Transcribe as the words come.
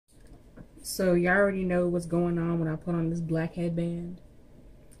So y'all already know what's going on when I put on this black headband.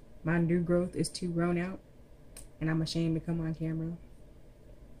 My new growth is too grown out, and I'm ashamed to come on camera.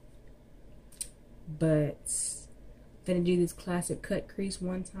 But I'm gonna do this classic cut crease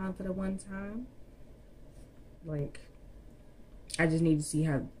one time for the one time. Like, I just need to see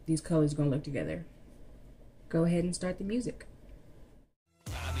how these colors gonna look together. Go ahead and start the music.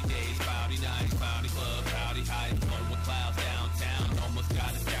 Cloudy days, cloudy nights, cloudy club, cloudy heights, blowing clouds downtown, almost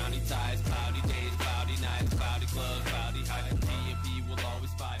got us county ties. Cloudy days, cloudy nights, cloudy club, cloudy heights, T&P will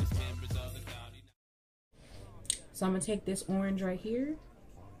always fight us members of the cloudy night. So I'm gonna take this orange right here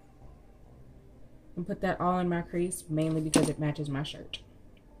and put that all in my crease, mainly because it matches my shirt.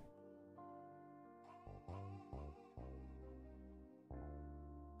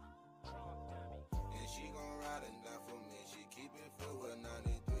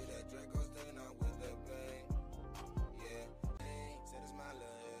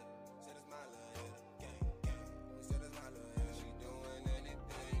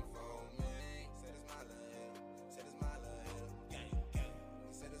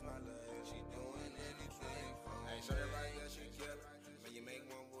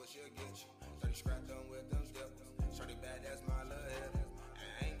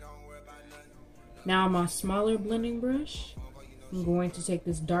 Now on my smaller blending brush, I'm going to take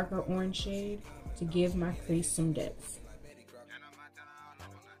this darker orange shade to give my crease some depth.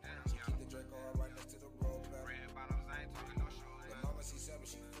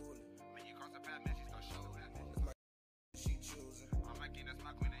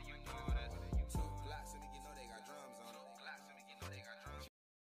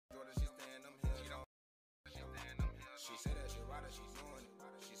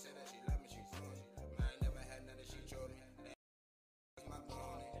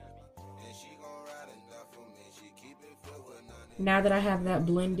 Now that I have that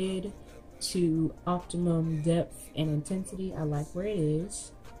blended to optimum depth and intensity, I like where it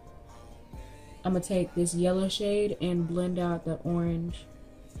is. I'm going to take this yellow shade and blend out the orange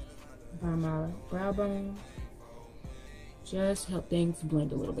by my brow bone. Just help things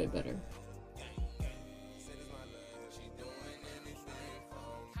blend a little bit better.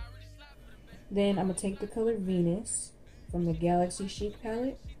 Then I'm going to take the color Venus from the Galaxy Chic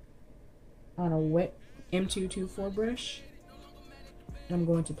palette on a wet M224 brush. I'm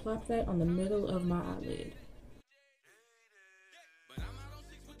going to plop that on the middle of my eyelid.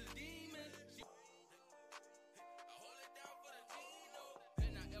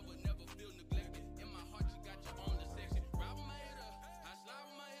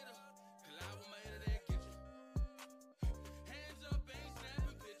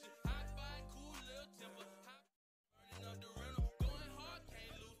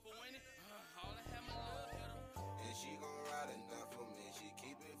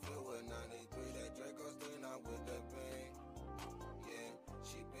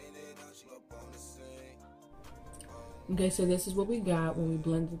 Okay, so this is what we got when we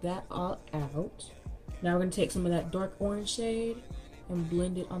blended that all out. Now we're going to take some of that dark orange shade and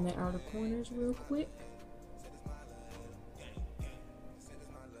blend it on the outer corners real quick.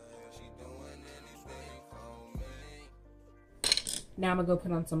 Now I'm going to go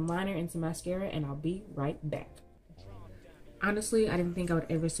put on some liner and some mascara, and I'll be right back. Honestly, I didn't think I would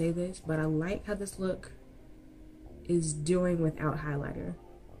ever say this, but I like how this look is doing without highlighter.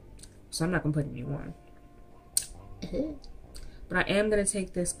 So I'm not going to put any on. But I am going to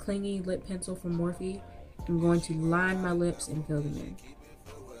take this clingy lip pencil from Morphe. I'm going to line my lips and fill them in.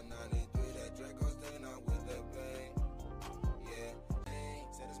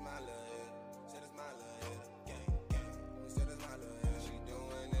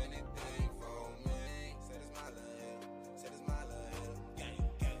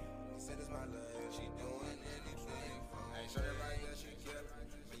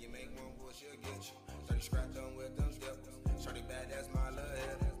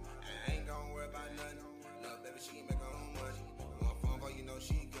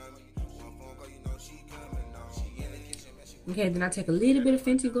 Okay, then I take a little bit of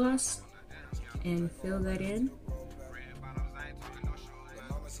Fenty gloss and fill that in.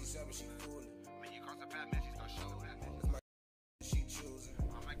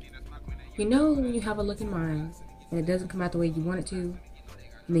 You know when you have a look in mind and it doesn't come out the way you want it to, and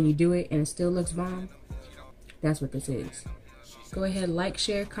then you do it and it still looks bomb? That's what this is. Go ahead, like,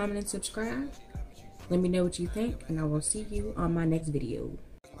 share, comment, and subscribe. Let me know what you think, and I will see you on my next video.